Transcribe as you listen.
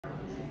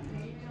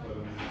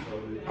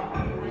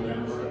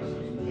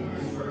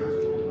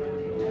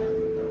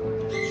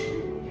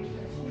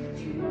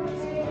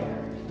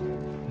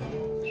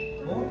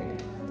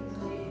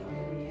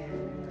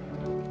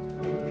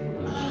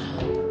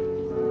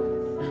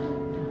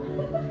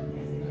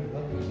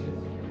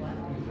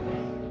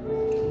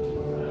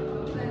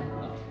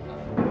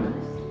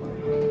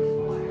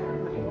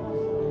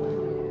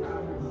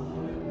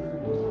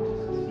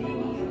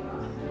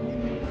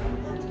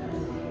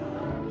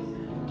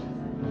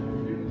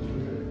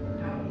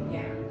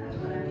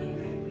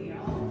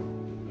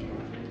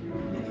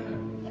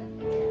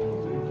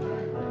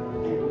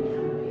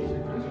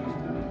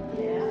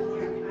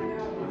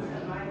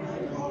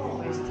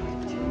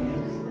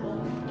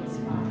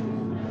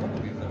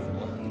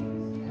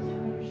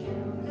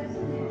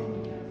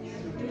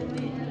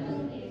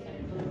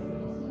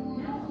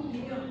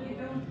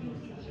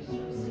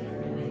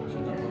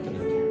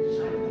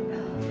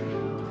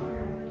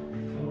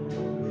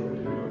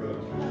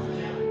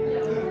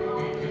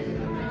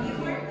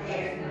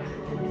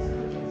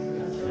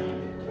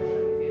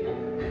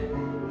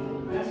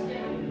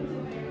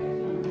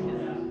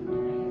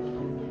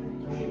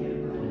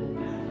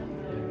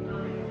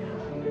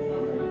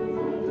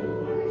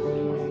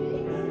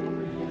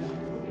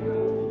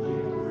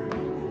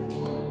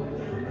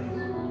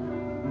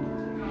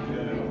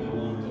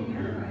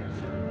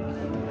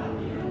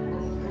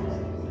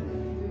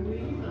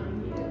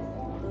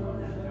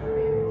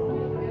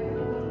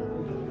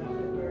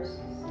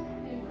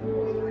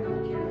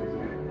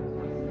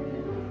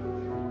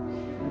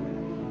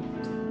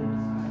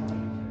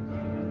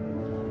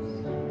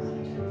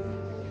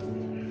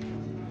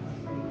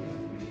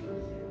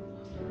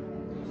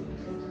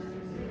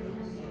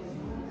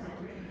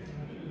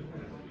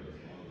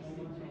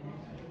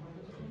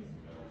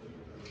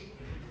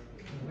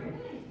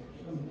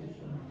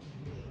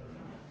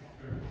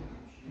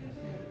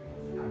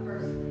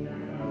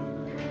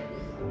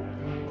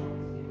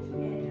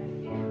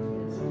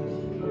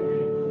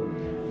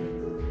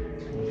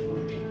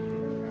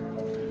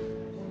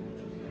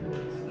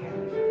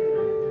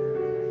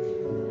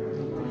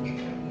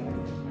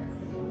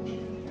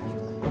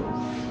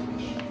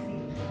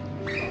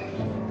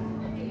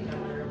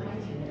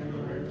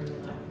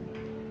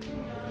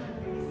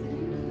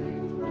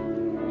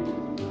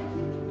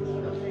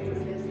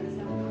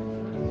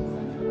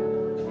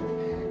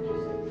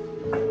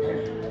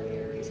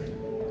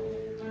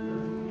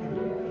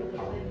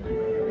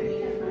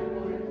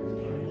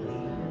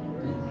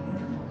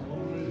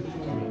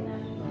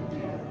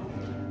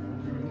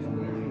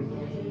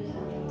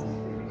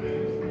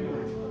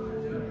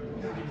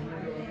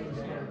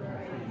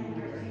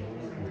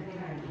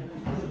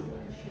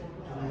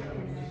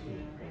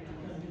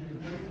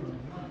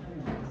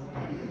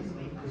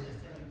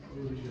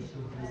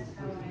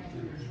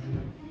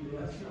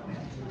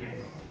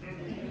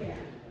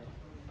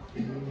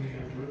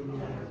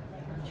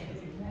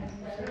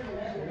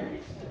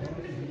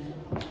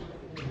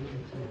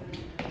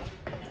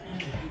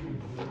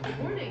Good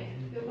morning.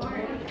 Good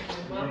morning.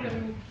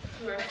 Welcome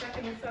to our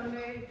second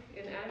Sunday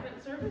in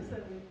Advent service,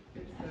 and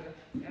it's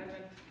the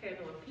Advent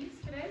Candle of Peace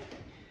today.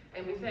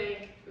 And we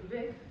thank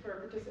Vic for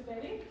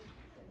participating.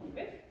 Thank you,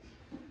 Vic.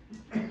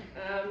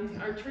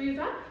 Our tree is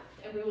up,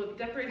 and we will be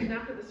decorating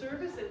after the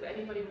service if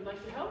anybody would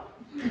like to help.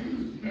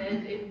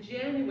 And in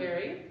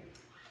January,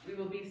 we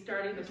will be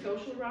starting the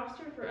social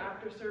roster for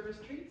after-service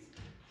treats.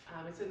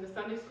 It's in the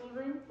Sunday school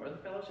room or the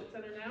Fellowship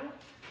Center now.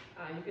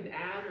 You can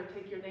add or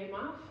take your name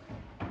off.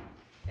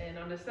 And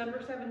on December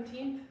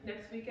 17th,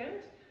 next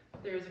weekend,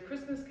 there is a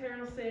Christmas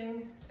carol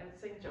sing at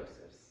St.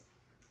 Joseph's.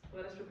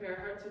 Let us prepare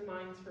our hearts and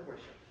minds for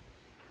worship.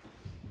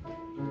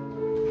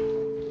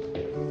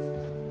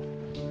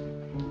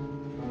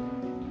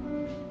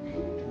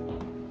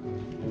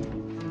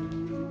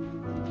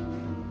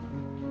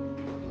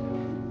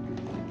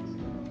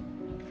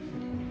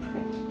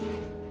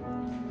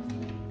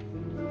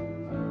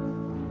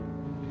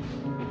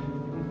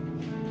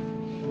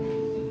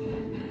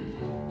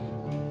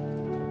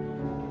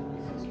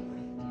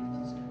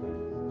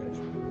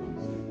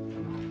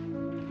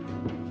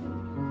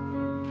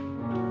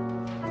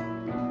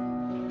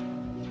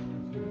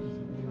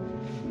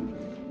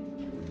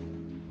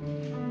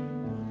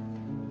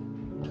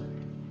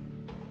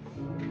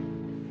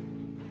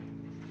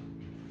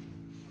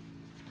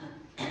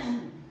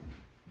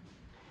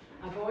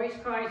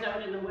 Cries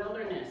out in the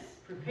wilderness,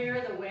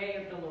 prepare the way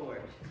of the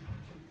Lord.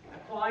 A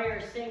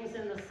choir sings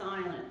in the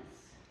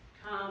silence,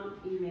 come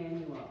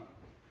Emmanuel.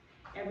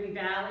 Every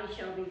valley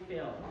shall be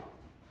filled,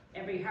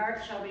 every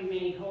heart shall be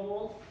made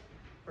whole,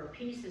 for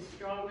peace is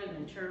stronger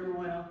than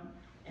turmoil,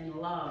 and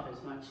love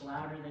is much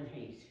louder than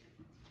hate.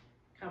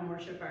 Come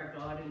worship our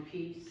God in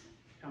peace,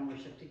 come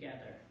worship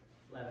together.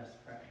 Let us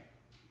pray.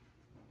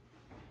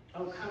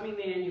 O come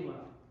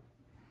Emmanuel,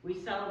 we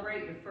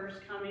celebrate your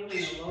first coming in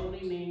the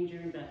lowly manger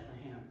in Bethlehem.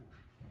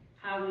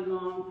 How we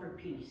long for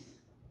peace.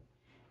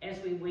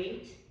 As we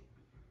wait,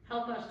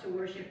 help us to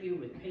worship you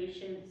with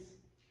patience,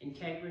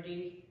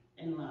 integrity,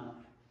 and love.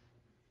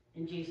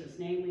 In Jesus'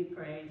 name we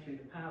pray through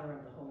the power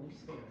of the Holy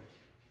Spirit.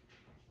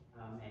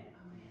 Amen.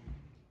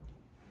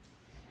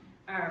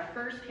 Our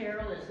first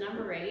carol is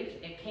number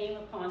 8, It Came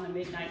Upon the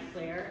Midnight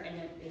Flare, and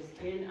it is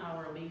in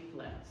our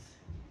leaflets.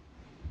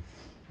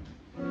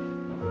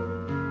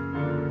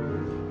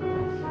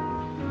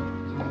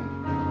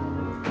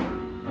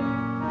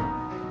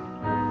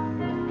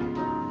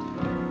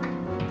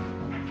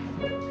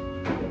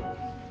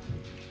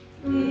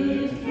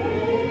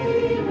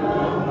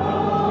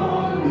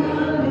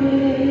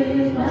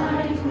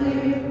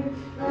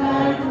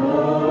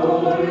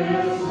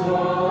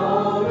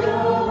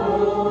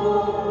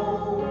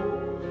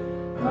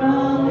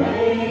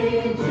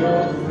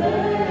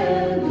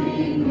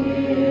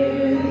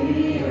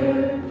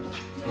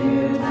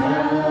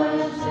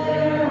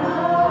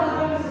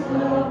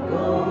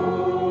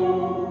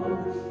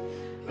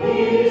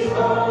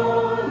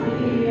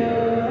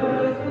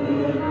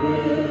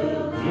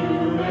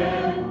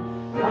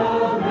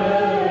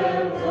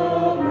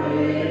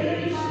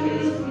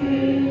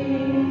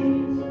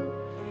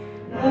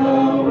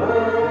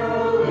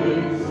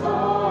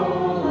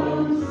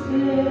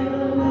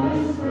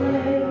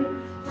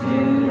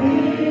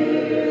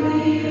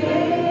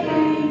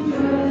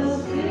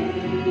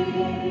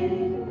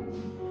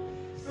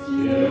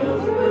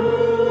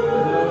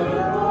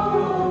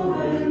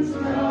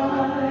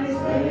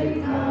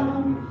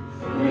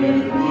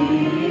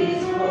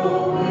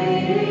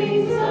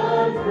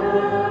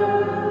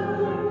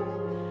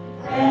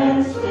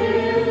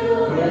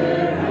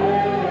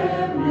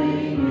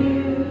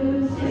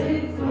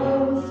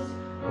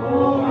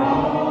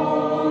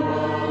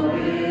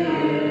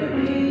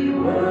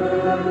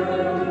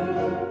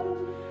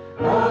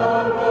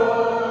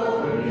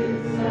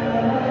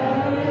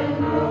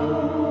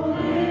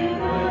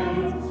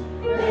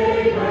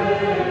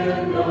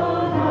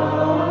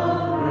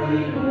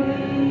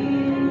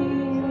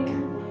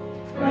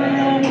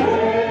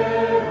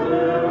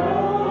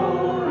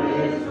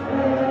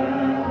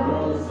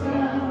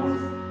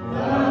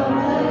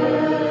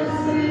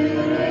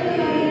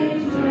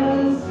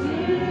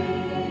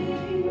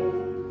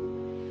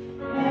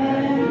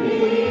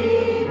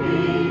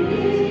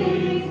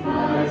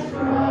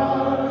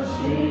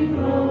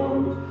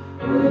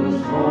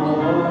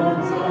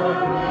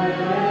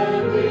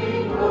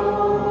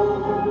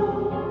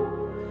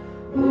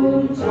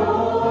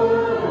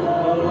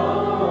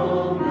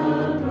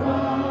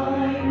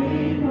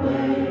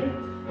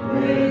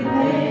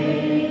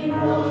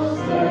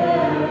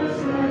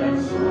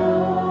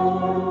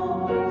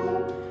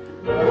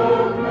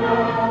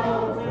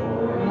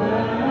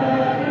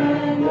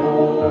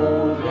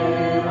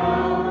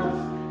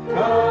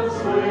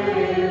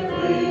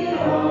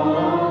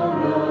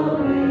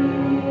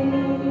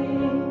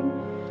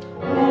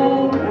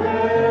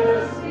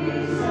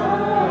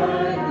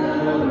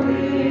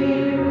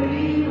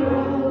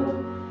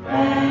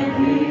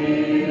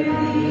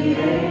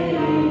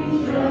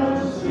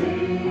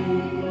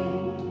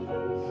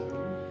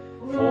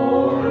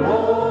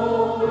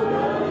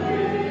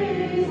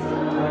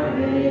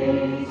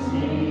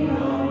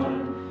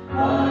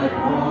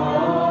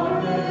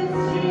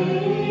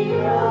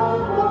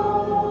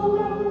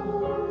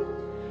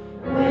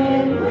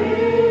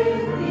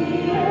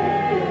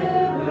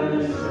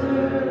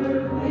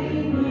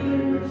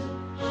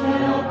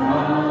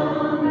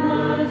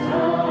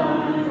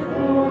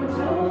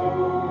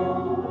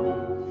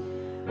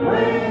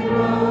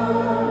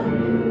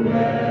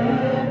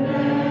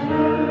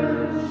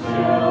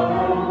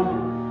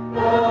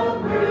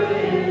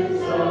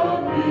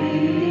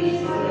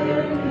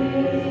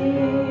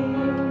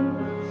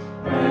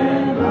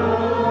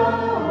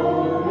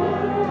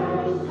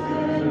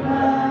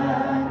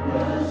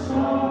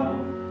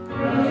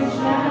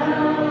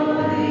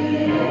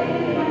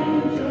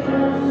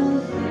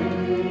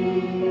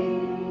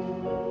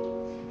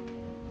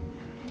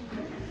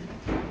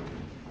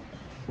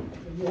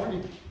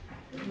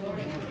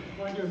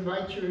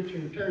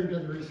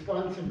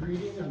 Responsive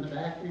reading on the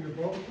back of your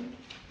bulletin.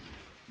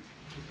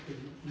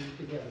 Read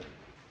together.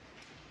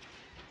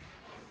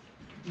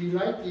 We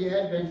light the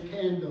Advent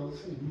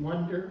candles in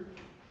wonder,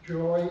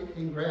 joy,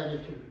 and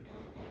gratitude.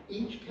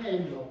 Each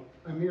candle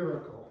a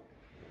miracle.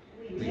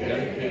 We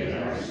dedicate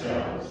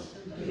ourselves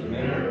to the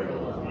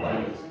miracle of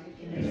light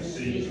in a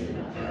season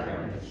of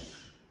darkness,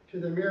 to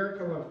the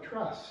miracle of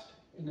trust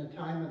in a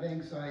time of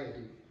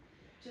anxiety,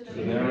 to the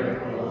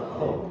miracle of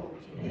hope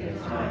in a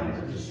time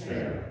of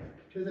despair,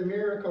 to the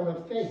miracle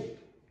of faith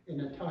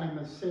in a time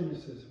of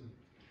cynicism.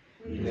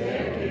 We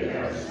dedicate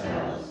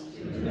ourselves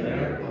to the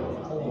miracle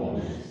of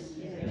wholeness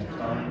in a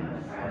time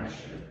of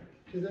fracture,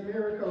 to the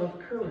miracle of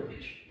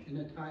courage in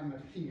a time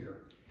of fear,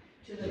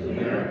 to the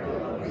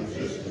miracle of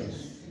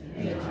resistance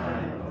in a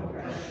time of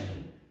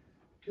oppression,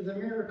 to the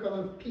miracle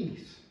of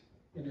peace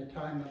in a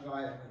time of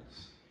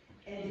violence,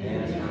 and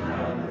in a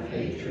time of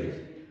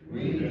hatred,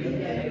 we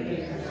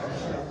dedicate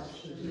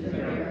ourselves to the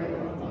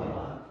miracle of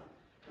love.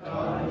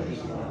 God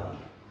is love.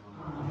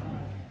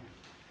 Amen.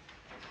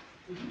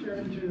 Let's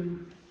turn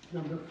to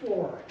number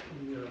 4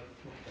 in your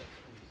booklets,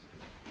 please.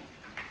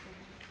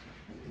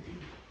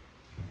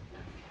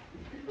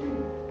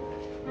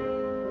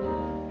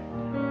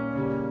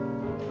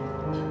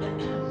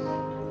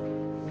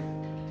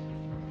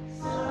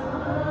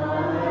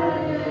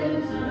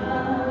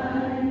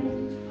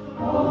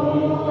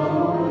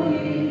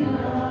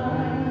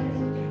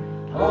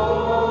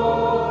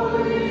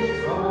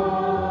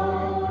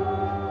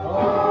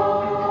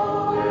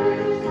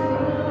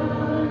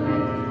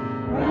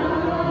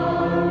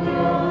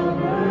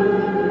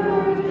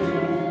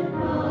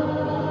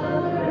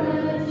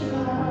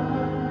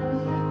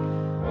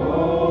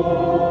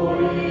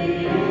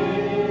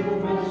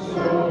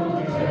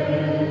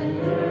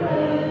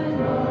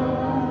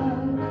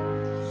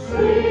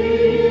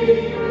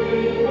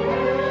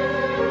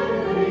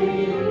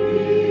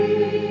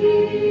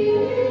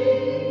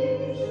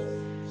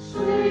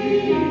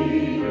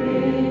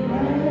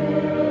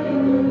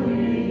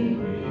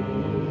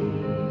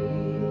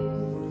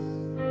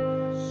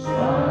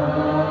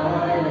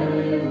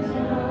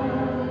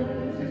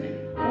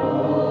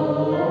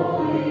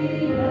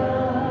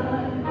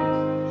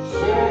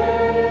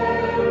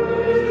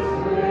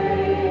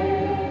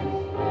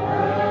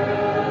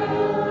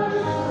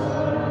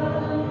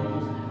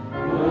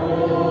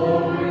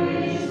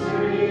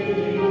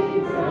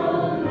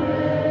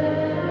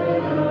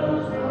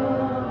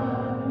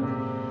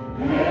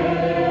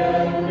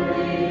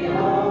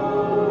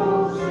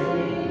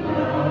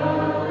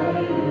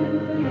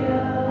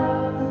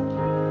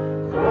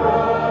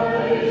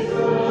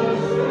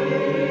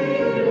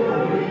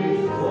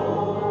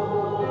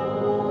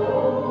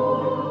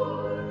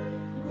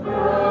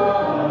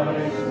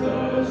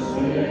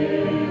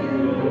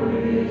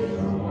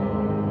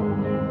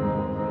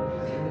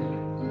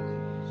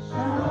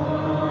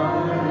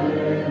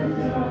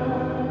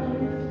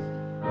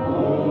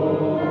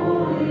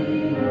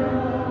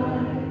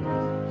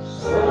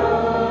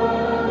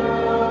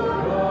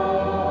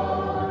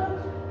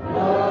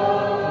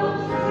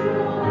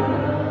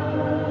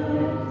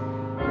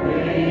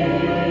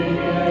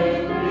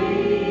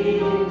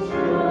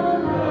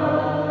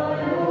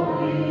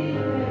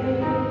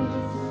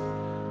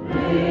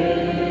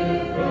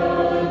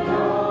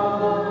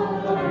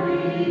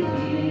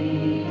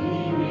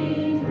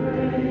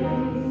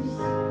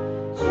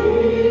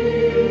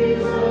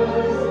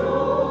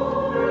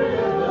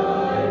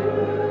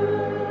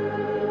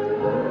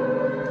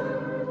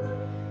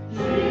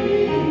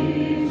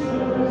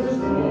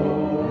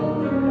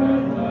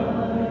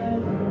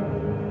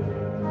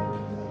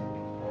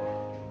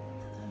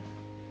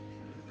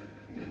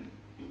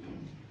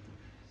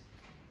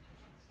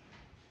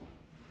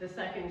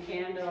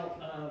 candle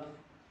of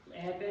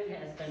Advent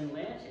has been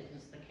lit. It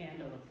is the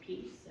candle of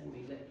peace, and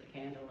we lit the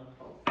candle of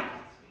hope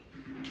last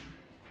week.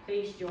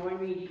 Please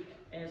join me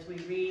as we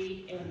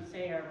read and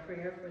say our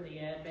prayer for the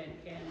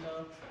Advent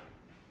candle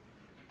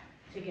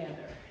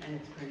together, and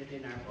it's printed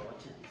in our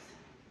bulletins.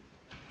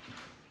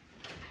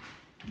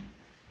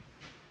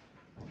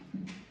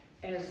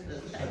 As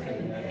the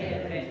second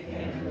Advent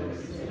candle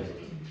is lit,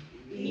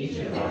 each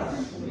of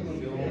us will be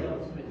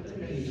filled with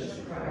the peace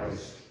of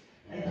Christ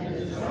and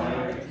the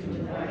desire to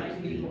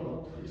invite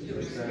people to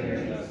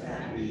experience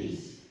that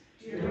peace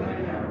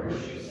during our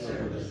worship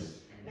service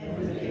and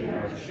within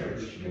our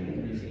church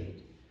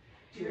community.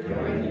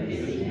 During the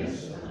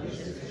busyness of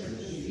this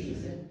Christmas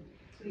season,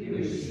 we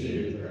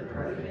receive the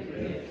perfect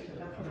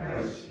gift of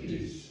Christ's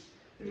peace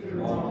through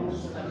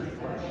moments of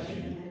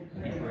reflection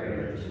and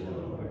prayer to the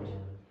Lord.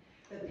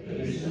 The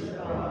peace of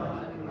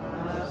God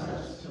allows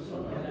us to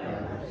look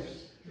at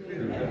others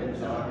through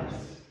heaven's eyes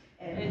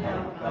and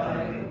help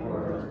guide the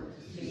world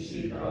to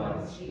see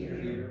God's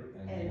here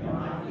and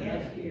not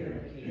yet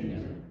here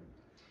kingdom.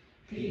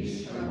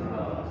 Peace from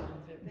God,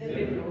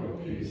 biblical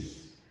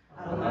peace,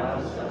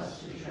 allows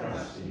us to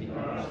trust in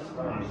God's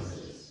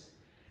promises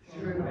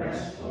through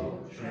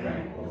restful,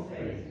 tranquil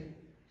faith,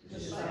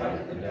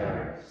 despite the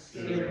dark,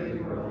 scary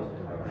world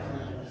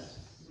around us.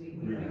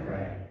 We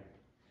pray.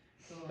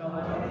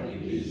 God of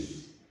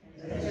peace,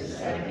 as the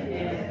second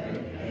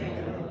Advent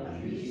candle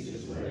of peace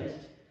is lit,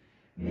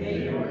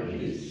 may your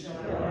peace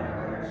fill our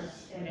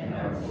hearts and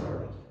our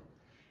world.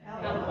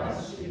 Help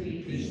us to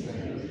be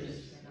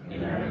peacemakers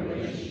in our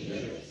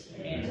relationships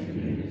and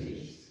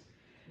communities.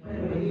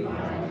 When we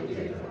find it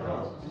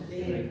difficult to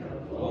think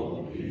of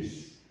global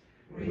peace,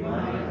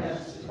 remind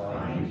us to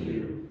find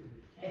you,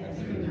 and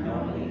through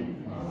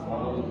knowing and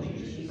following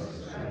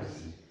Jesus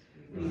Christ,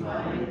 we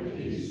find the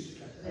peace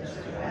that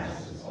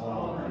surpasses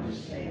all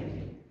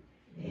understanding.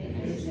 In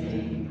his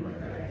name we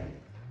pray.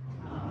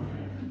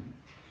 Amen.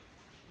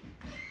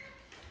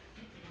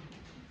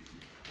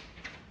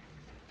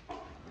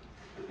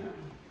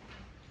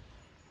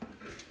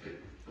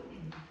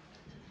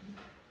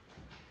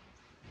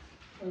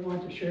 I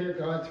want to share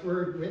God's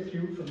word with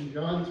you from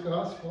John's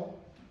Gospel.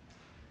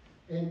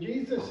 And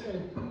Jesus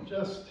had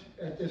just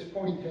at this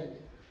point had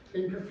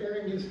been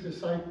preparing his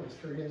disciples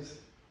for his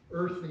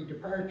earthly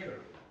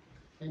departure.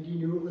 And he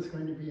knew it was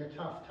going to be a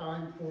tough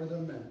time for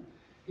them, and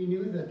he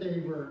knew that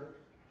they were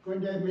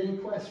going to have many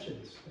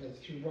questions as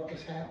to what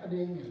was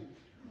happening and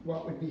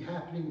what would be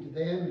happening to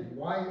them and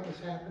why it was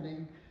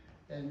happening,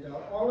 and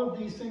all of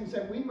these things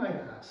that we might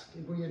ask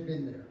if we had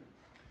been there.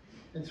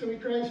 And so he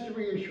tries to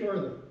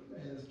reassure them,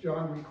 as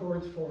John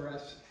records for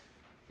us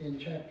in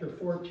chapter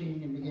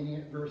 14 and beginning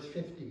at verse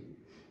 15.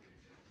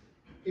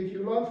 If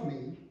you love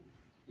me,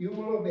 you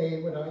will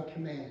obey what I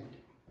command.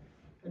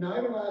 And I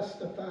will ask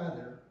the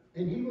Father,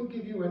 and he will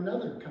give you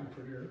another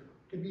comforter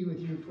to be with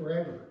you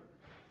forever,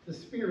 the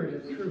Spirit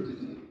of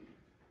truth.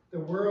 The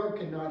world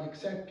cannot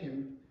accept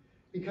him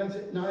because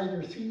it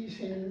neither sees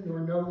him nor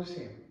knows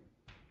him.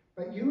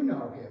 But you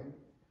know him,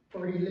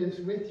 for he lives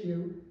with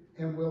you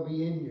and will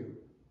be in you.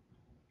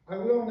 I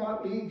will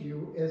not leave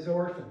you as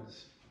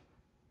orphans.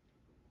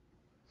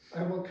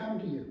 I will come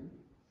to you.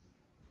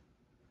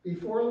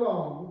 Before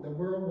long, the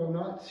world will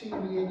not see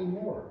me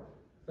anymore,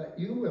 but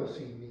you will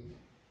see me.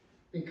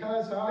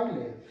 Because I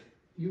live,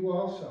 you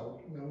also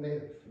will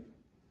live.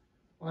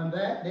 On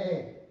that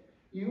day,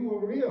 you will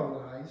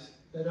realize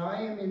that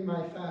I am in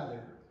my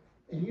Father,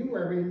 and you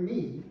are in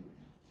me,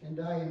 and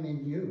I am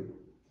in you.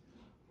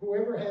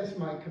 Whoever has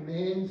my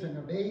commands and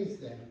obeys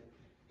them,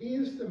 he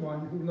is the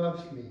one who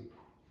loves me.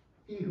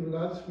 He who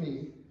loves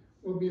me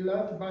will be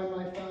loved by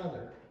my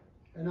Father,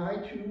 and I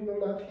too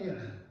will love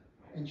him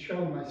and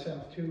show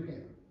myself to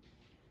him.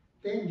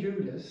 Then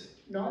Judas,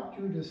 not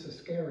Judas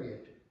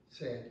Iscariot,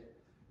 said,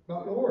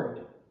 But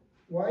Lord,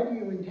 why do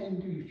you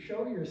intend to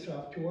show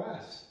yourself to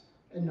us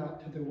and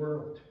not to the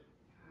world?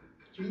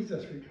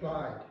 Jesus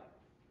replied,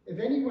 If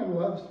anyone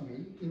loves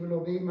me, he will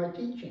obey my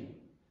teaching.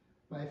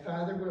 My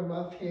Father will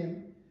love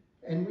him,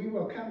 and we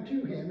will come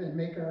to him and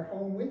make our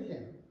home with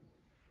him.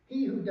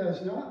 He who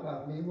does not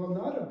love me will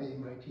not obey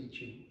my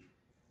teaching.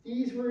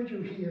 These words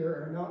you hear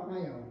are not my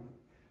own.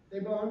 They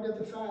belong to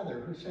the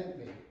Father who sent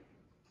me.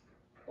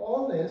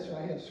 All this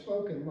I have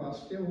spoken while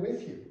still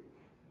with you,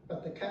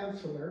 but the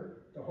Counselor,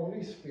 the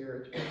Holy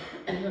Spirit,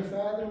 whom the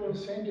Father will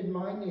send in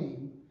my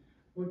name,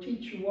 will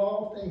teach you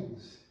all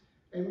things,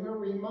 and will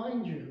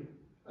remind you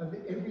of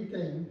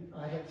everything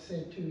I have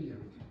said to you.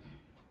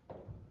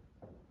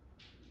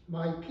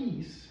 My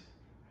peace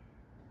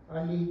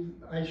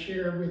I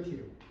share with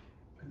you.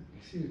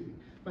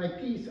 My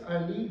peace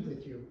I leave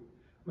with you.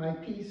 My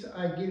peace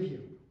I give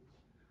you.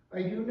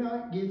 I do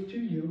not give to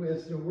you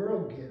as the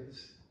world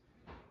gives.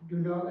 Do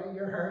not let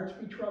your hearts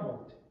be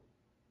troubled,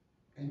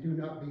 and do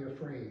not be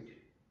afraid.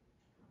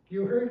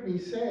 You heard me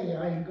say,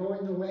 I am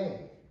going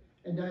away,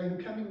 and I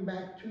am coming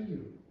back to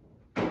you.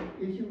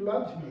 If you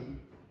loved me,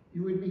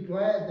 you would be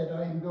glad that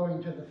I am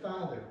going to the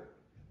Father,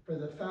 for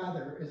the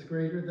Father is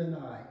greater than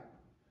I.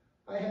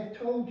 I have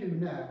told you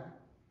now,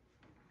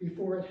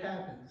 before it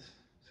happens,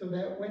 so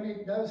that when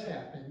it does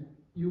happen,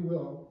 you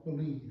will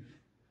believe.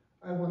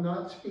 I will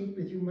not speak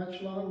with you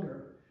much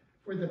longer,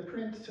 for the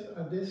prince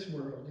of this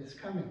world is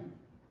coming.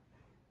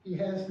 He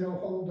has no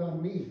hold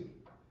on me,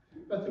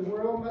 but the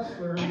world must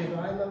learn that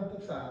I love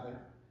the Father,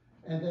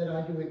 and that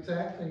I do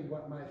exactly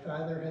what my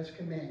Father has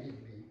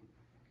commanded me.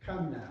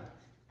 Come now,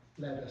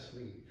 let us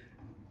leave.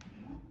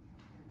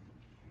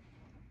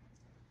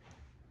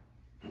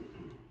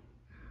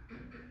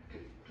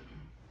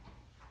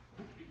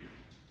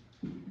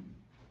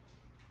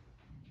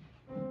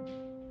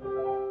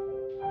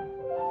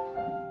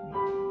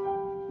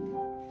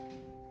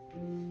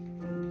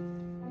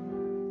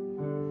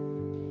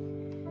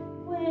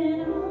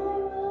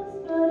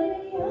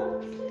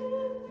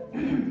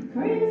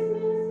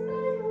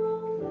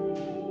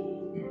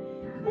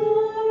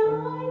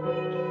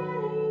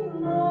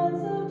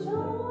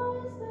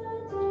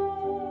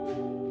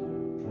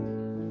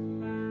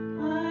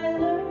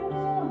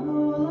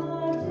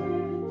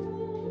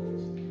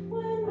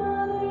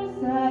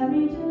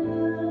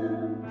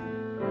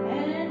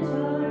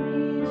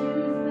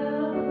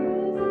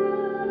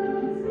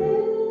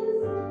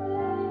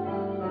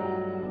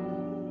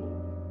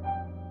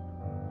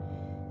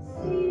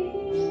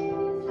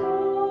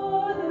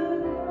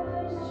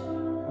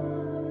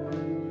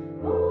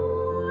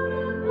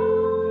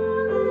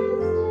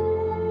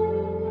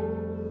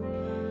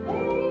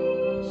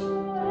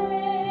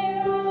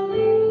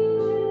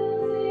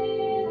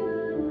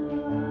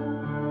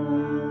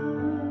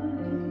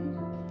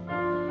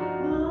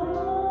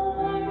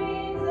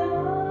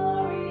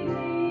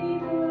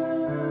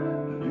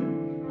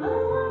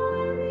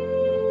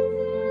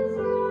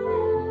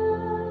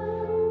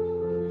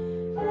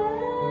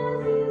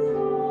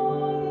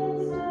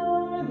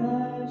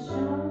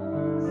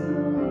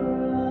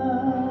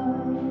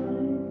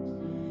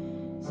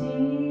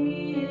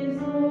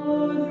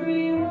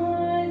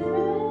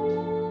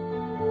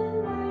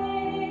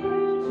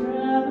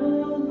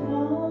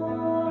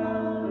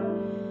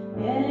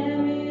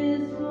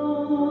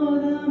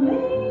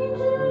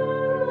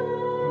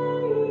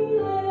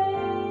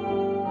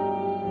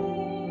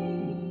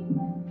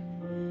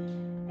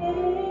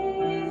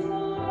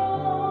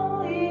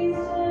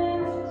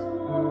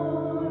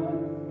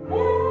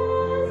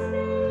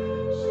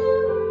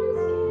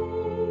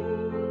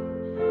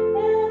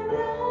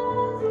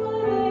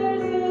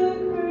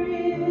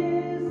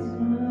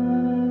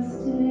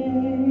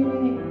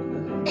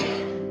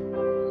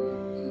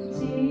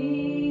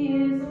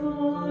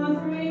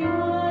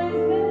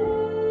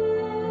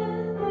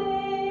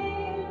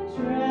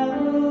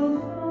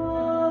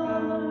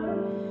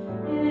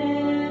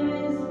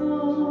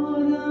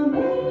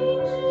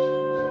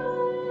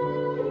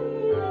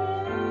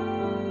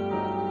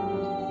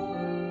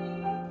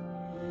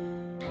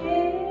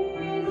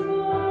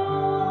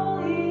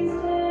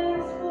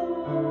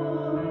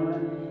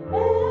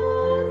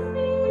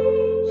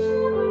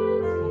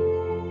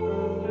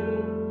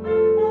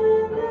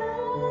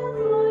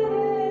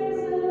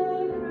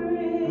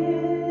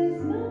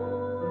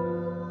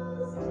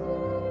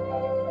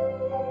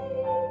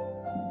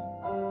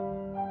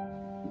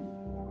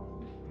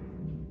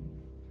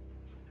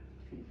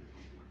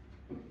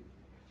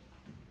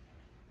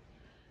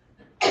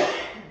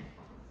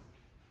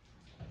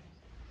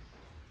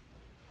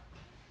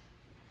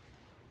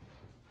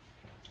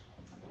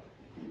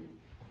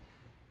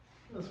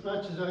 As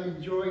much as I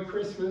enjoy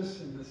Christmas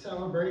and the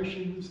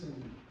celebrations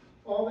and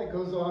all that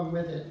goes on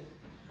with it,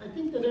 I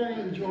think that I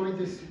enjoy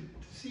this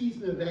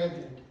season of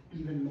Advent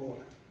even more.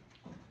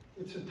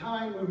 It's a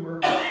time when we're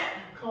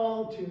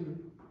called to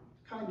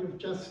kind of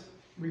just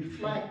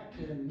reflect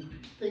and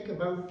think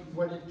about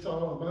what it's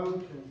all about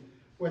and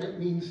what it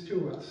means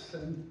to us.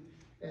 And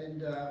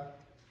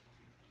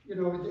you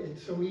know,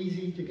 it's so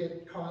easy to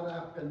get caught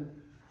up in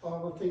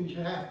all the things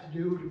you have to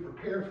do to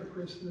prepare for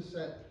Christmas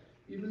that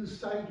you lose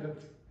sight of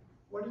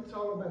what it's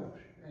all about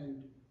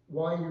and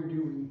why you're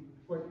doing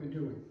what you're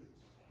doing.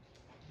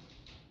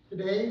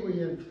 Today we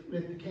have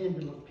lit the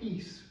candle of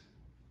peace.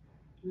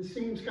 And it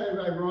seems kind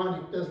of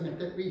ironic, doesn't it,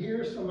 that we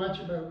hear so much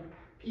about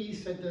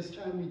peace at this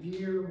time of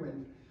year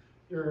when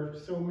there are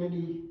so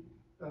many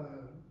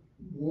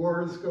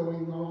wars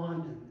going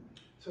on and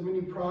so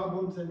many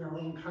problems in our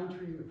own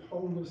country with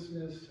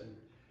homelessness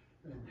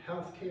and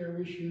healthcare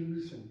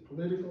issues and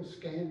political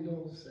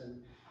scandals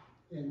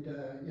and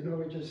you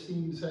know, it just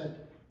seems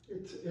that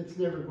it's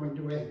never going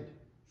to end.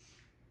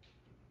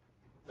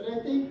 But I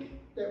think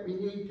that we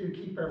need to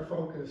keep our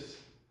focus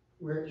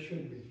where it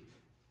should be,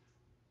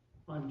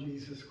 on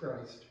Jesus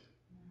Christ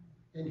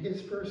and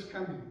his first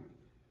coming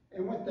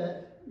and what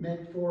that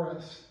meant for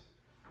us,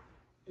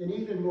 and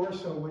even more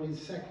so what his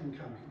second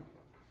coming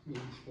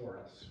means for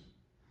us.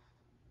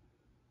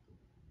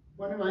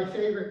 One of my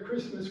favorite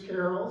Christmas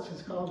carols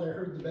is called I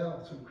Heard the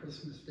Bells on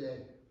Christmas Day.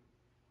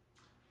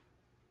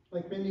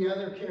 Like many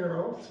other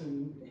carols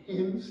and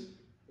hymns,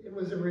 it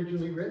was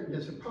originally written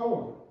as a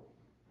poem.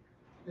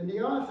 And the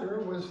author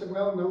was the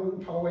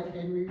well-known poet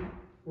Henry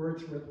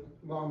Wordsworth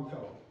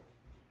Longfellow.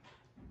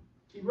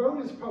 He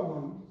wrote his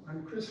poem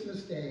on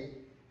Christmas Day,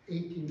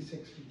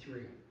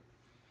 1863.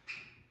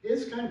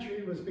 His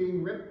country was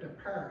being ripped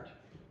apart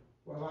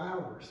while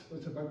ours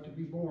was about to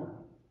be born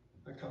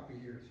a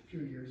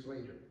few years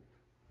later.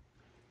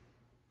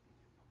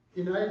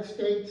 The United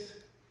States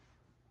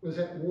was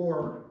at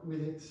war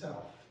with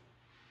itself.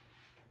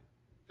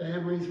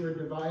 Families were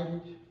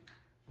divided.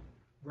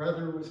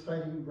 Brother was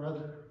fighting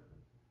brother.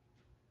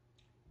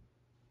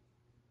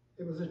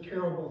 It was a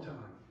terrible time.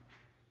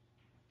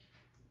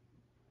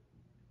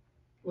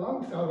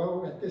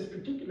 Longfellow, at this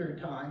particular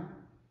time,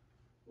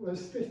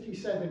 was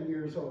 57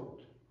 years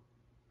old.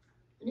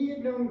 And he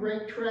had known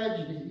great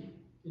tragedy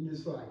in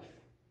his life.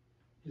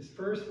 His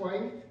first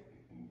wife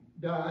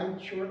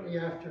died shortly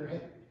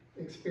after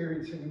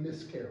experiencing a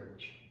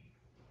miscarriage.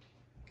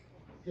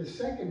 His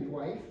second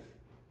wife,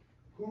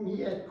 whom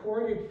he had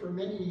courted for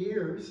many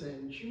years,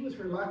 and she was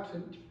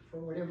reluctant, for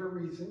whatever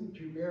reason,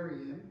 to marry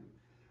him,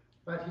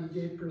 but he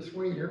did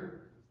persuade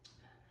her,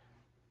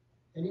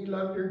 and he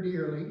loved her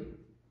dearly,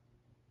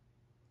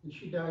 and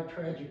she died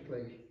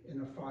tragically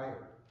in a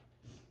fire.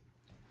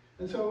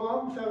 And so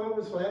Longfellow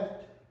was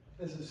left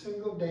as a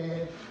single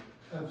dad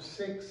of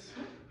 6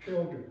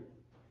 children.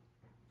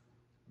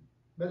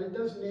 But it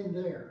doesn't end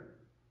there.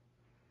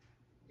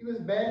 He was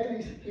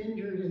badly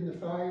injured in the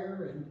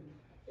fire, and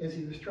as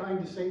he was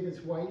trying to save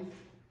his wife,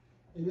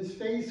 and his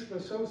face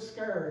was so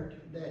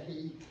scarred that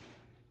he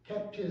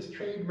kept his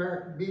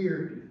trademark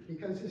beard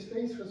because his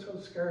face was so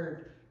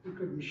scarred he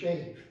couldn't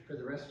shave for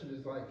the rest of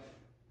his life.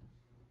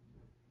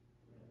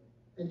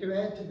 And to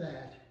add to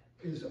that,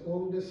 his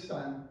oldest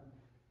son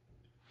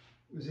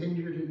was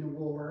injured in the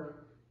war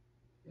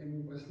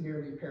and was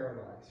nearly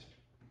paralyzed.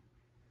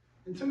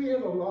 And so he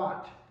had a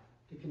lot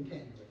to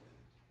contend with.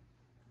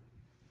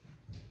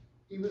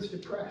 He was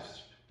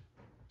depressed.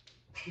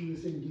 He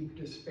was in deep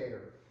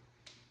despair.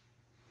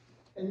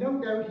 And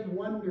no doubt he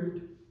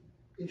wondered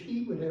if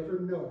he would ever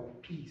know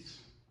peace,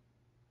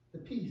 the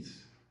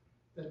peace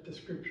that the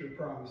scripture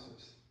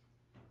promises.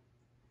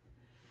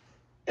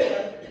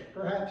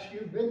 Perhaps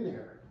you've been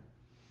there.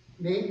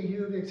 Maybe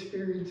you've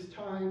experienced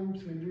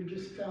times when you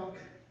just felt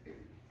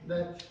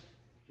that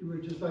you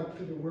would just like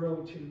for the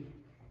world to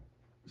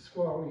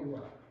swallow you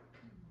up.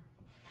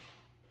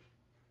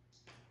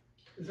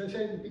 As I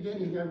said in the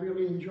beginning, I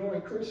really enjoy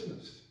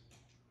Christmas.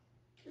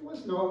 It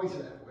wasn't always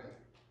that way.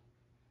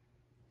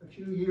 A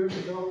few years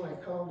ago,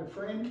 I called a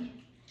friend,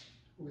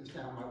 who is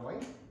now my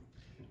wife,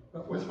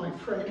 but was my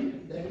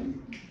friend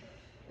then,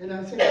 and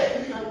I said, I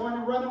think I want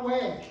to run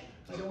away.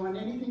 I don't want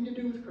anything to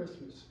do with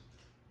Christmas.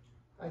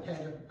 I'd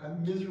had a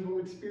miserable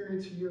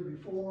experience the year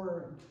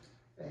before,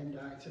 and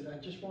I said,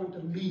 I just want to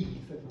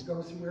leave and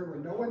go somewhere where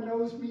no one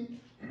knows me,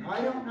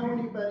 I don't know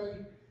anybody,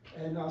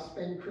 and I'll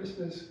spend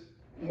Christmas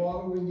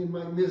wallowing in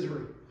my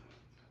misery.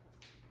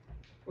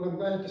 Well, I'm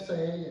glad to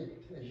say,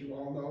 as you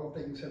all know,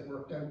 things have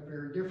worked out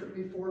very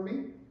differently for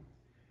me.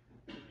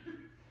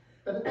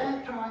 But at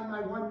that time,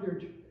 I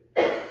wondered,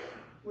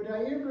 would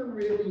I ever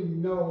really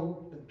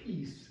know the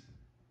peace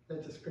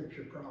that the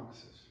scripture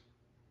promises?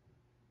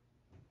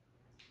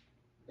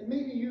 And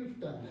maybe you've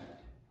done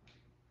that.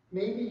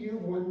 Maybe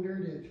you've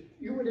wondered if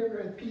you would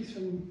ever have peace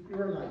in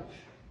your life.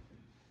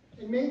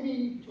 And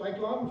maybe, like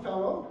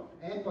Longfellow,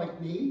 and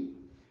like me,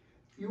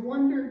 you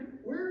wondered,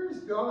 where is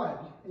God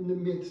in the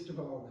midst of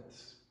all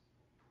this?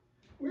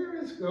 Where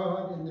is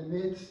God in the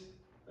midst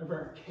of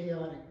our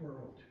chaotic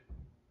world?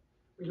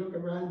 We look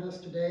around us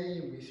today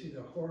and we see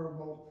the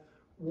horrible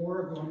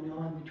war going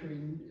on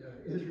between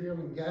Israel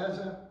and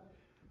Gaza,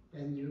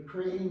 and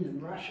Ukraine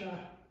and Russia.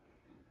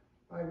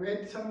 I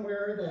read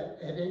somewhere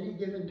that at any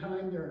given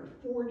time there are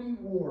 40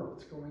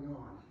 wars going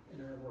on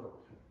in our world.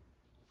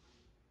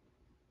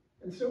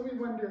 And so we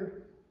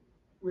wonder,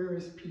 where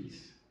is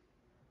peace?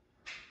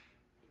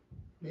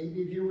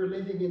 Maybe if you were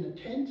living in a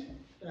tent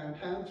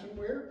downtown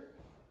somewhere,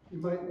 you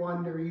might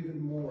wonder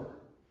even more.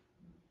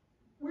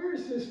 Where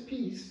is this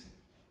peace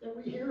that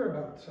we hear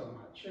about so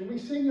much and we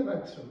sing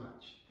about so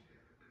much?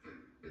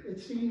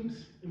 It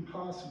seems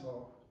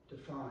impossible to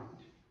find.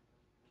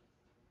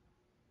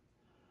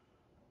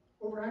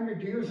 Over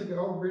 100 years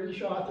ago,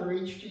 British author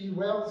H.G.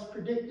 Wells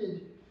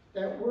predicted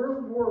that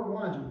World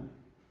War I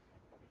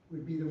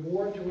would be the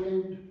war to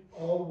end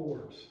all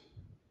wars.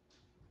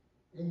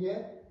 And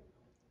yet,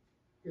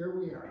 here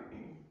we are,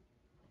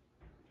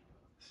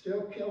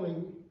 still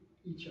killing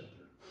each other.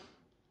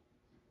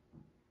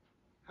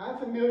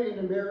 500,000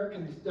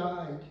 Americans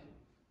died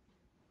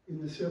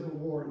in the Civil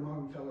War in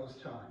Longfellow's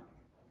time.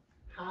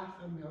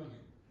 500,000.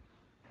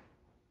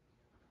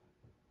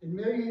 And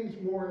millions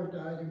more have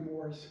died in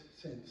wars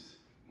since.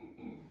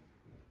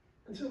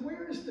 And so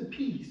where is the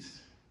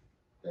peace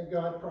that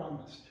God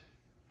promised?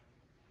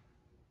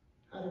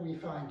 How do we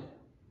find it?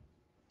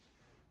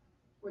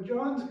 Well,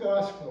 John's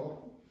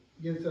Gospel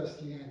gives us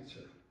the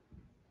answer.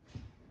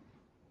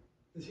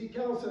 As he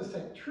tells us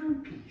that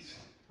true peace,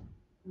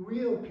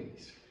 real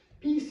peace,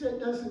 peace that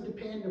doesn't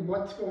depend on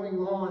what's going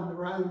on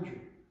around you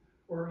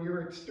or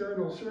your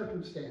external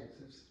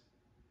circumstances,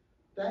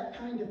 that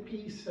kind of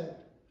peace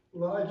that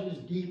lodges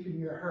deep in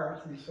your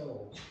heart and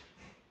soul,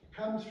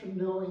 comes from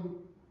knowing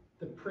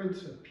the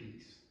Prince of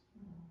Peace,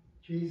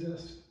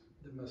 Jesus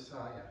the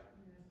Messiah.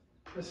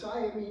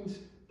 Messiah means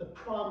the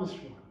promised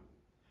one.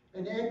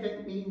 And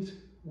Advent means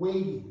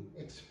waiting,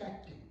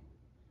 expecting,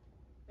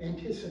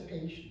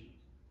 anticipation.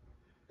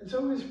 And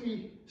so as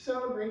we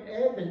celebrate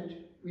Advent,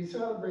 we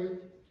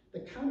celebrate the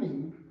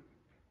coming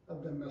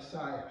of the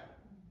Messiah.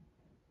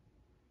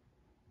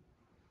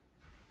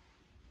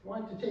 I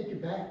want to take you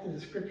back to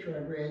the scripture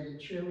I read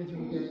and share with you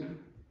again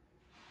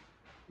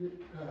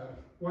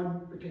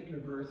one particular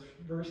verse,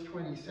 verse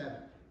 27.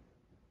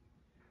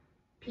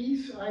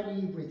 Peace I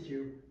leave with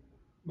you,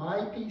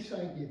 my peace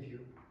I give you.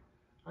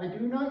 I do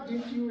not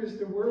give to you as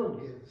the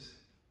world gives.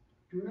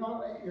 Do not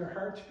let your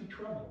hearts be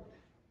troubled,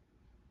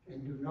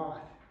 and do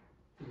not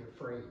be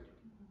afraid.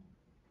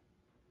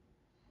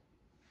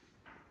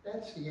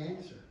 That's the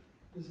answer,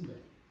 isn't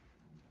it?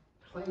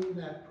 Claim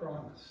that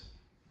promise.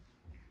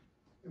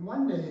 And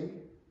one day,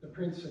 the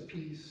Prince of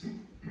Peace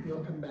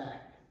will come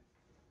back.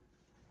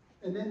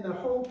 And then the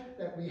hope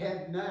that we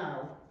have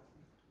now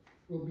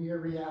will be a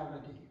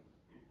reality.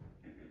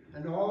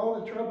 And all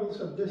the troubles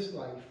of this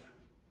life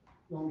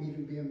won't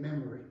even be a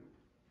memory.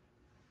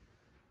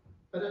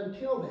 But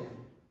until then,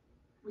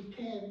 we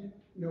can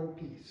know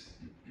peace.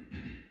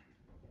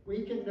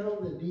 We can know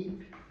the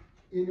deep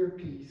inner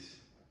peace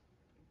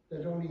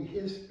that only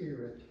His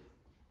Spirit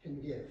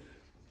can give.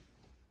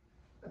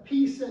 A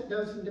peace that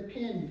doesn't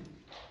depend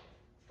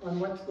on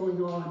what's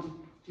going on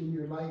in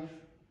your life.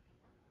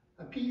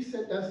 A peace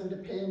that doesn't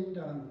depend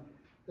on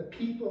the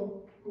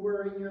people who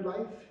are in your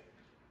life,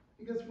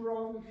 because we're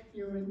all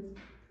human,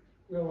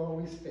 we'll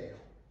always fail.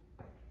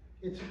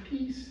 It's a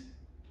peace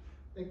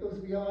that goes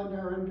beyond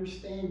our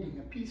understanding,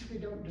 a peace we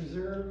don't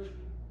deserve,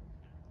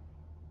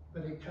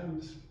 but it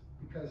comes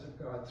because of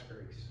God's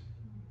grace.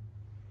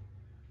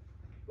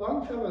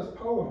 Longfellow's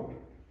poem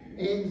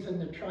ends in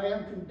the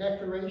triumphant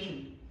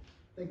declaration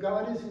that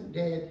God isn't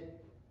dead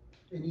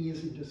and He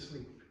isn't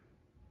asleep.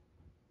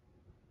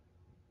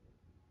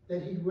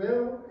 That He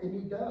will and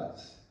He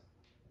does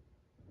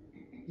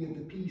give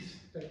the peace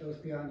that goes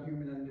beyond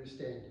human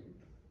understanding.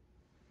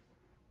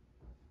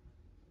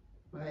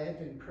 My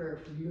Advent prayer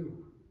for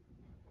you,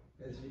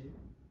 as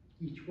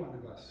each one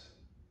of us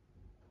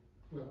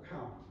will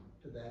come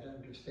to that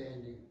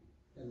understanding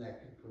and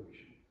that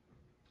conclusion.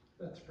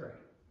 Let's pray.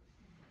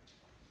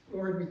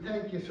 Lord, we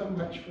thank you so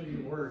much for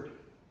your word.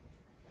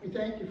 We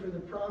thank you for the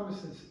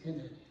promises in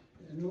it.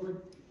 And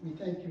Lord, we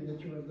thank you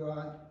that you're a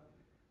God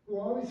who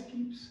always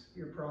keeps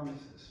your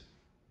promises.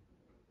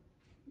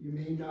 You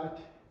may not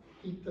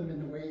keep them in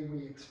the way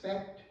we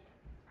expect,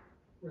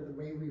 or the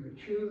way we would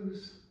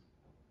choose,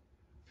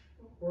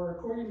 or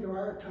according to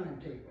our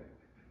timetable.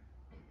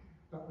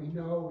 But we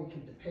know we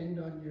can depend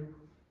on you.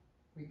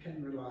 We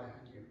can rely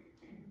on you.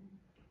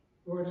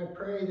 Lord, I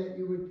pray that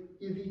you would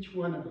give each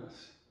one of us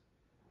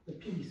the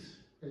peace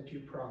that you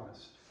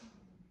promised.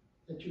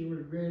 That you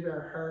would rid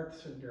our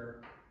hearts and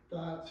our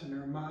thoughts and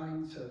our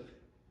minds of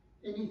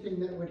anything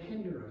that would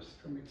hinder us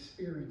from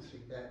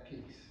experiencing that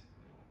peace.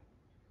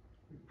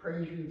 We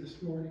praise you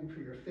this morning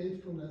for your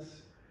faithfulness,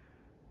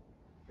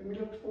 and we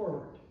look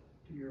forward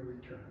to your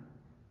return.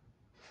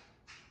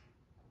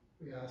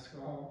 We ask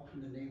all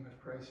in the name of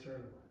Christ our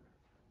Lord.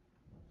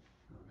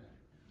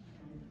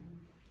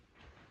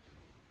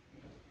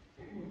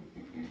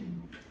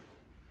 Amen.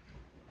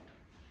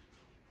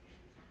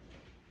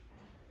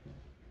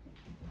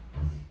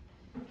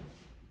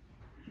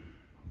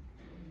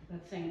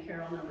 Let's sing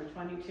carol number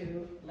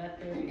 22, Let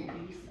There Be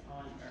Peace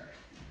on Earth.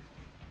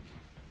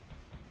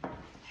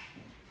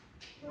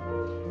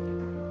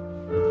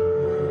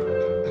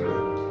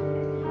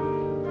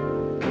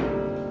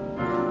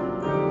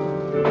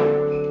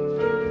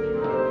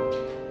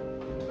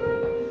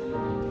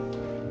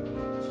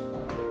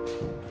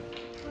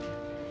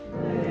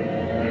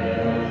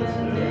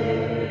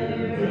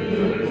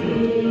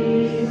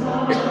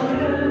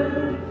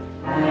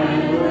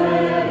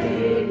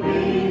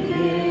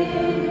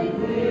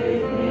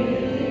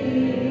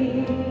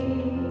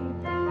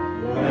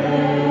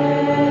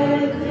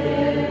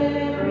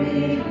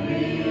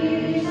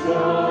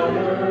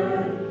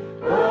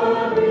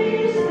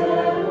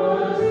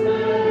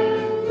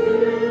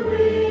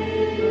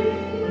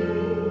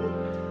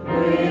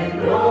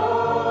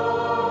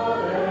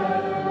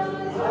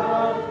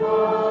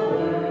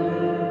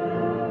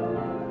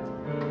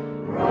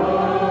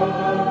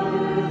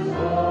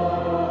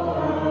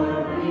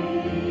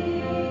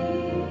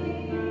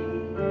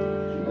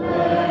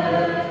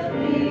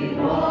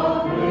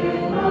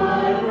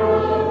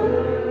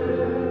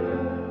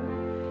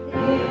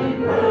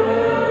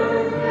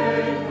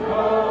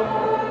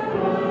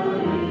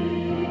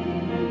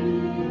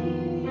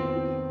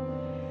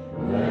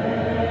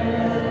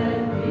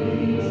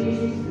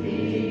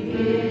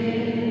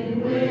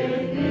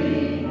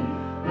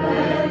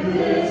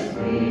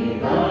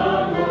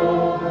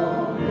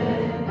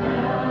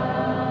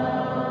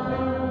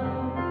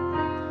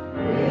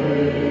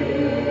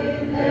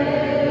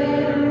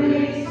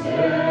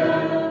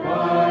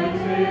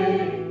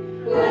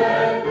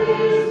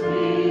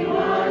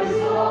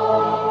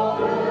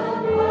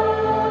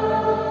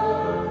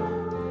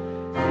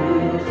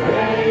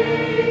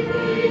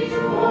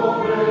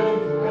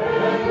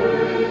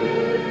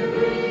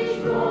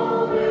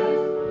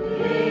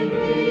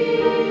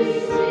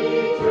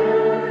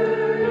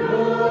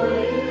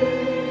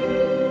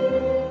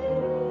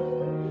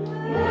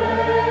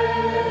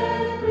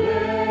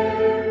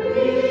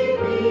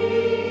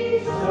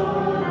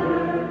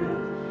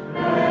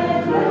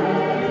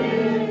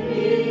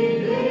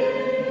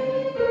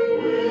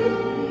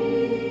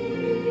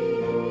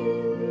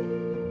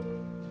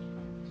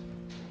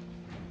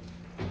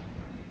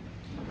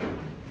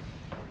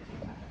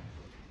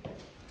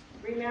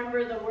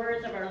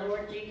 our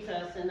Lord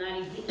Jesus, and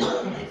that he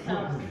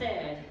himself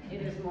said,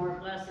 "It is more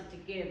blessed to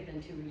give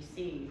than to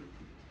receive."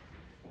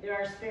 There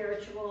are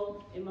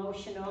spiritual,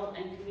 emotional,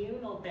 and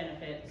communal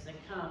benefits that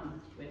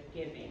come with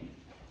giving.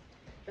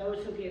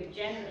 Those who give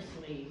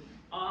generously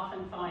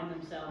often find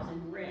themselves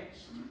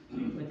enriched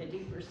with a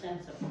deeper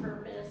sense of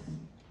purpose,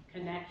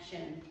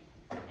 connection,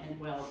 and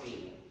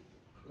well-being.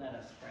 Let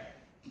us pray.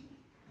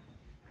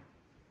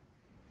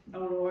 O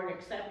Lord,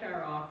 accept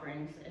our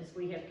offerings as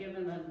we have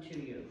given them to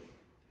you.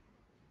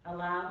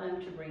 Allow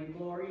them to bring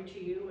glory to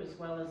you as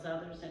well as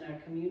others in our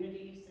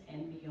communities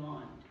and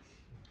beyond.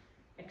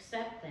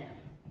 Accept them,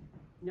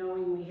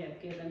 knowing we have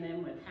given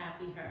them with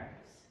happy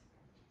hearts.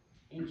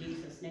 In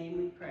Jesus' name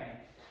we pray.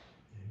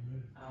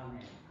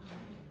 Amen.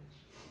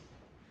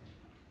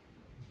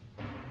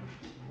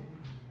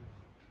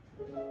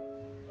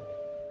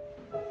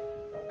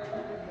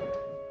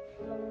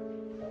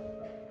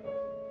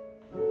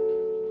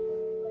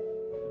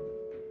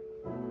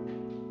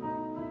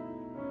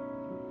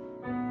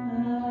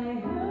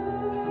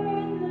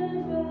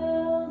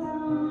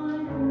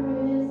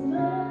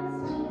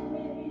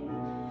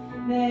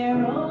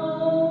 They're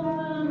all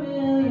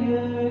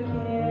familiar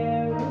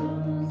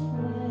carols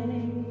play,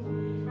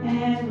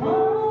 and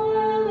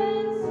wild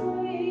and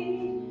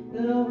sweet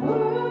the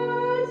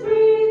words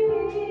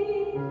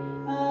repeat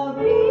of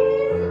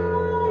peace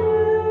on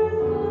earth,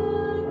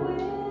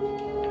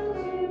 goodwill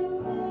to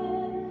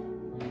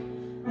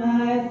men.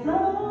 I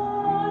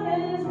thought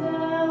as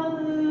now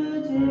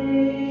the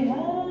day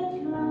had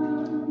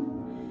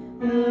come,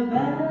 the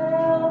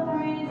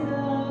belfries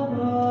of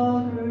all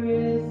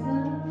Christendom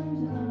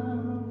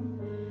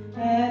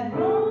had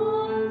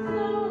rung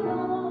so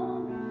long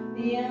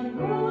the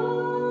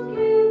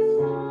unbroken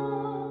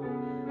song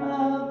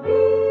of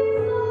peace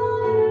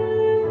on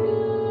earth,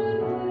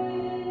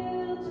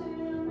 goodwill to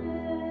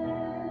men.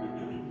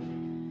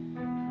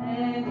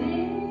 And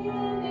in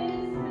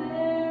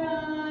despair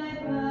I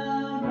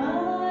bowed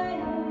my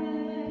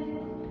head.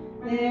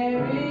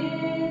 There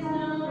is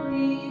no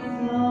peace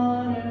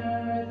on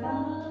earth, I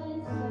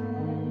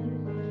said,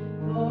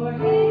 for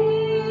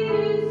hate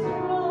is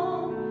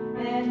strong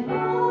and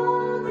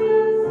mocks the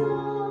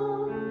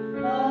song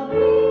of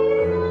peace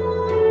on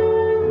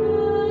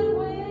earth,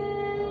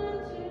 goodwill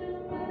to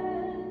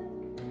men.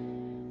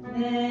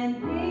 Then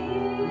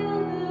peal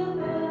the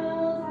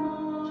bells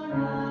more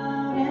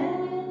loud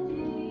and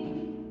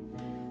deep.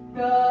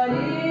 God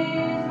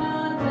is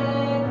not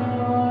dead,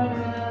 nor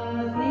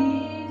doth he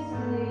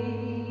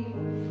sleep.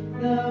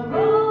 The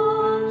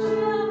wrong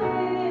shall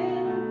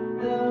fill,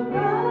 the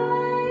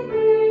right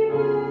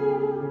renew,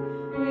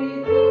 with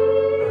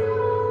peace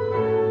on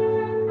earth,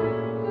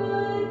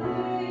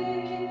 goodwill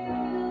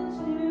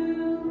to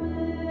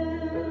men.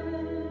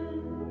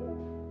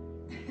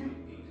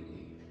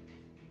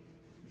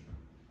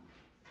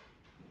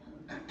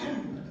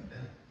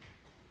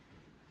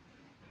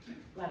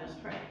 Let us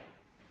pray.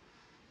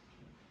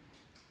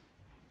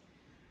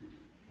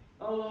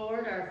 O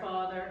Lord, our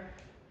Father,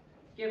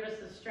 give us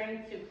the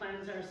strength to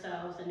cleanse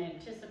ourselves in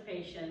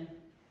anticipation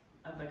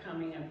of the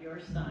coming of your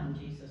Son,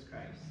 Jesus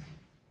Christ.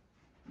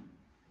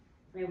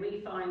 May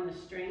we find the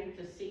strength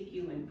to seek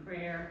you in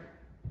prayer,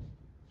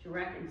 to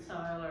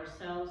reconcile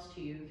ourselves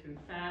to you through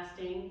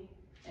fasting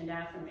and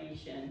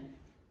affirmation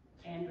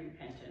and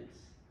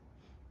repentance.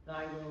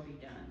 Thy will be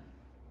done.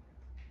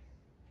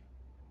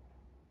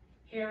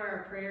 Hear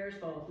our prayers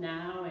both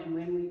now and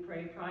when we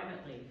pray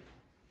privately.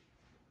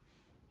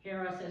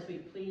 Hear us as we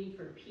plead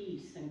for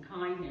peace and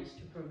kindness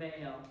to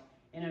prevail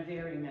in a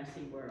very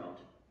messy world.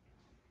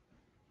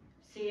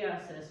 See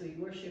us as we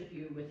worship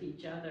you with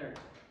each other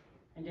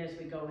and as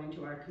we go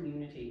into our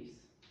communities.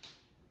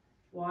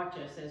 Watch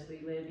us as we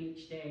live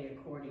each day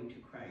according to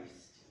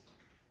Christ.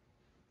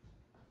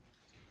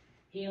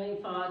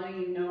 Healing Father,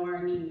 you know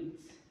our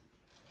needs.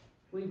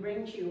 We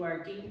bring to you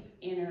our deep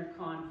inner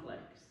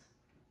conflicts,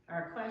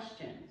 our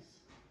questions,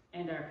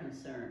 and our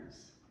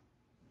concerns.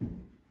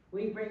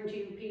 We bring to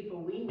you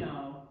people we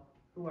know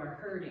who are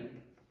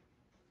hurting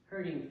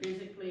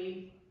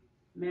physically,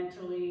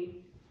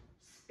 mentally,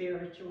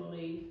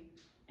 spiritually,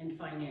 and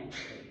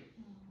financially.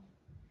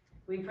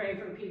 We pray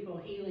for people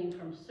healing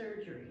from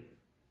surgery,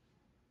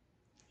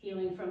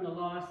 healing from the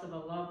loss of a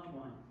loved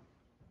one,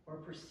 or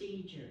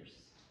procedures,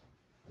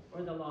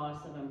 or the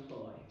loss of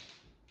employ.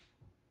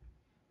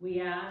 We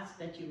ask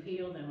that you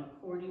heal them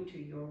according to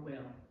your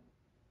will.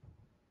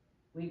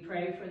 We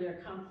pray for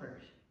their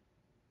comfort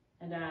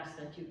and ask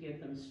that you give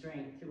them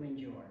strength to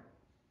endure.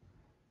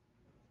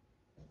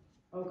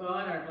 Oh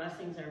God, our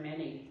blessings are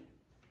many.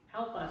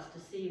 Help us to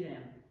see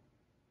them.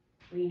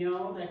 We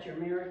know that your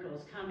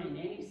miracles come in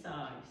any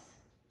size.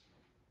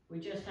 We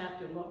just have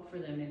to look for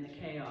them in the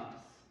chaos.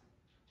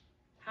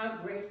 How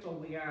grateful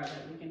we are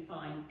that we can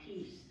find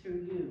peace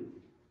through you,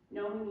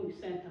 knowing you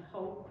sent the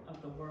hope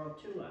of the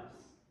world to us,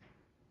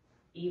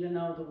 even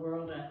though the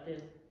world at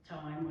this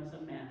time was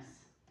a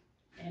mess,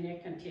 and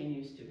it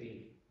continues to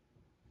be.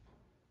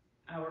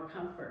 Our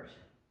comfort,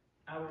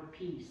 our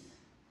peace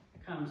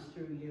comes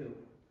through you,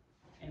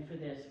 and for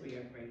this we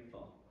are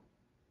grateful.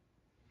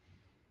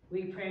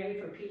 We pray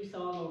for peace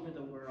all over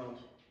the world.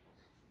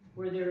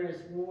 Where there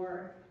is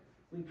war,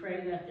 we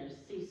pray that there's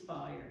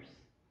ceasefires.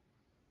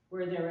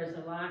 Where there is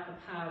a lack of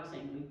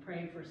housing, we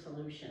pray for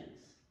solutions.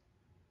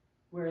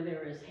 Where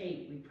there is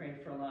hate, we pray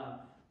for love.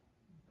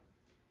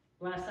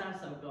 Bless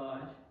us, O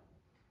God,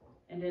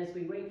 and as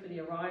we wait for the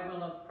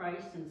arrival of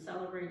Christ and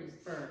celebrate his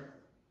birth,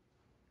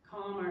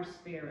 calm our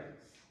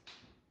spirits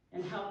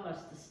and help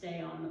us to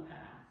stay on the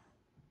path,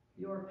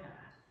 your path.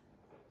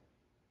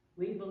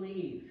 We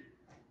believe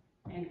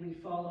and we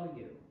follow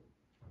you,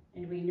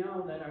 and we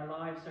know that our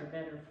lives are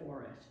better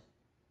for it.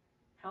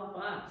 Help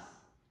us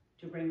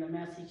to bring the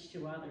message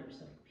to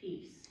others of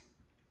peace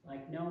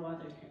like no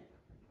other.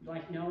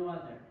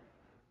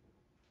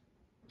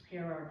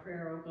 Hear our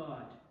prayer, O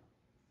God,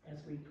 as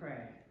we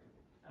pray.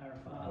 Our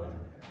Father,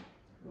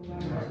 who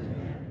art in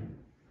heaven,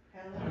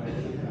 hallowed be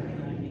thy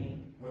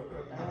name.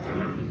 Thy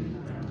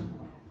kingdom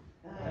come,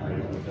 thy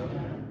will be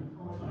done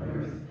on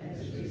earth as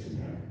it is in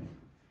heaven.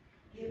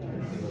 Give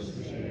us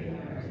this day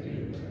our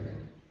daily bread,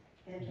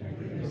 and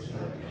forgive us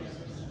our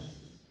trespasses,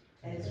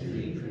 as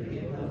we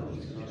forgive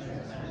those who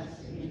trespass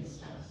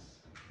against us.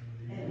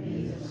 And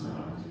lead us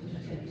not into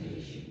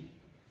temptation,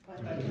 but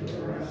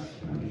deliver us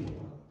from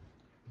evil.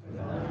 For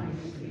thine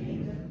is the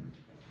kingdom,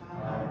 the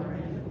power,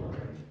 and the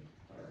glory,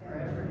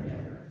 forever and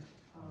ever.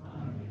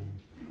 Amen.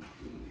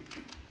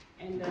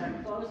 And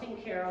the closing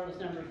carol is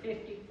number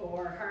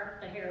 54,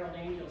 Hark the Herald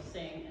Angels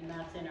Sing, and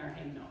that's in our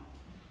hymnal.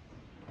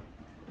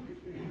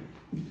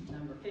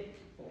 Number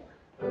 54.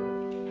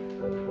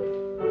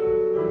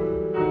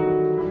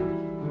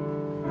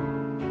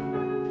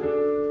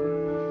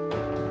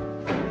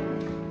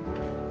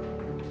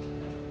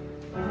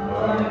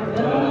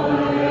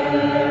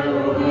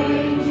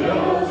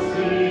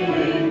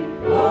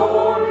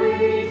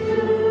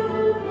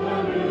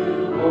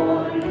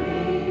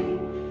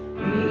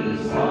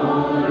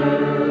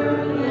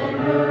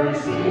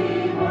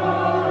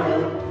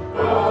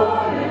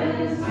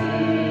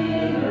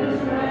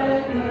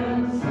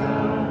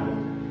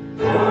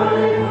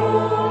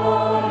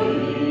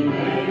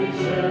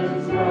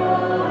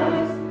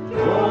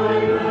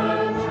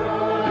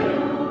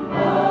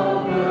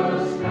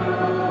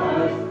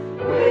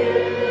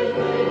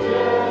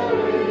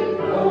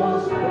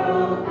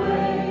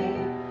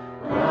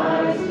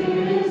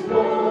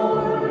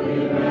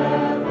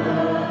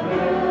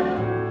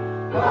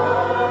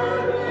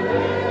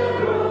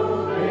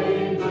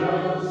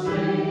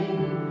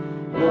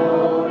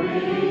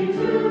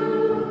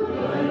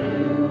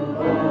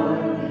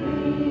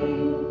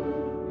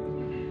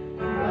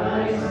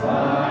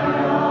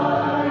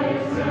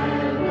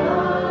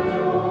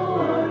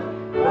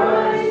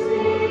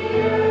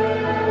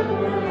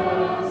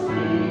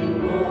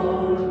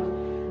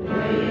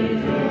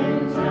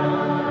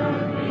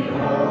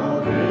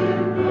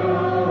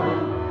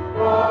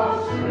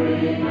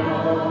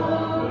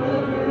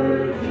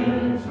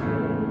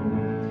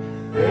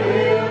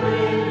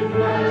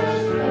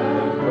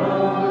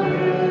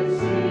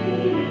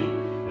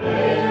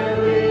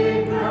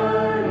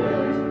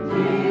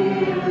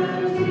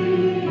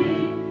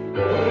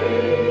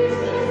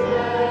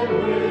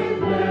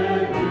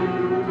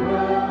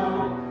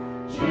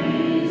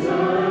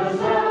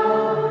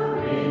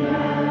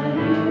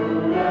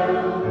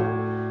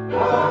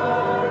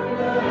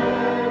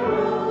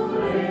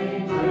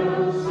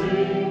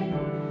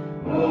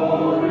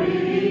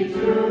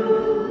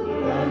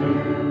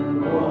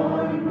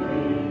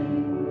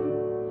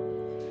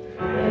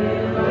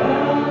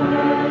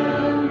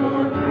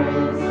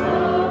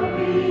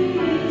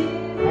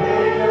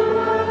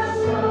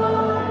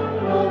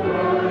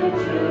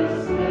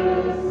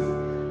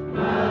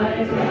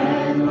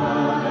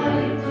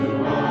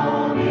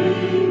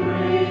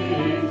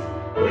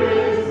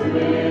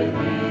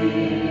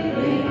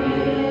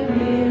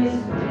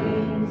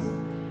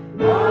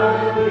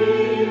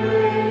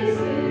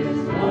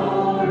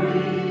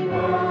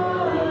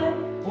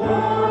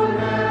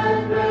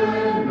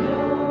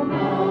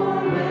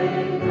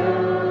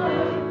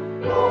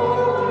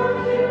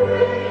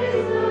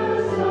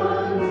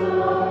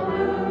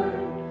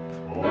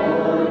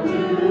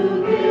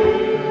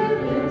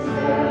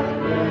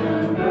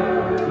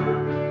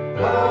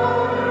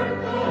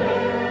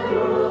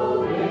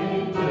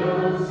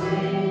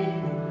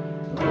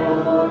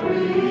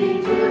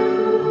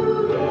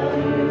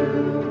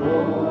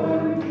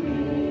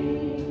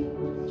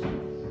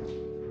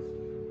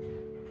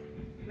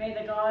 May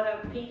the God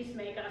of peace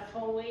make us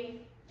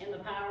holy, and the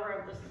power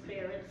of the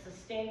Spirit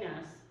sustain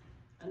us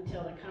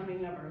until the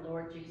coming of our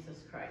Lord Jesus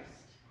Christ.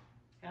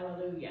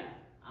 Hallelujah.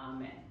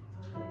 Amen.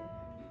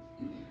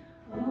 Amen.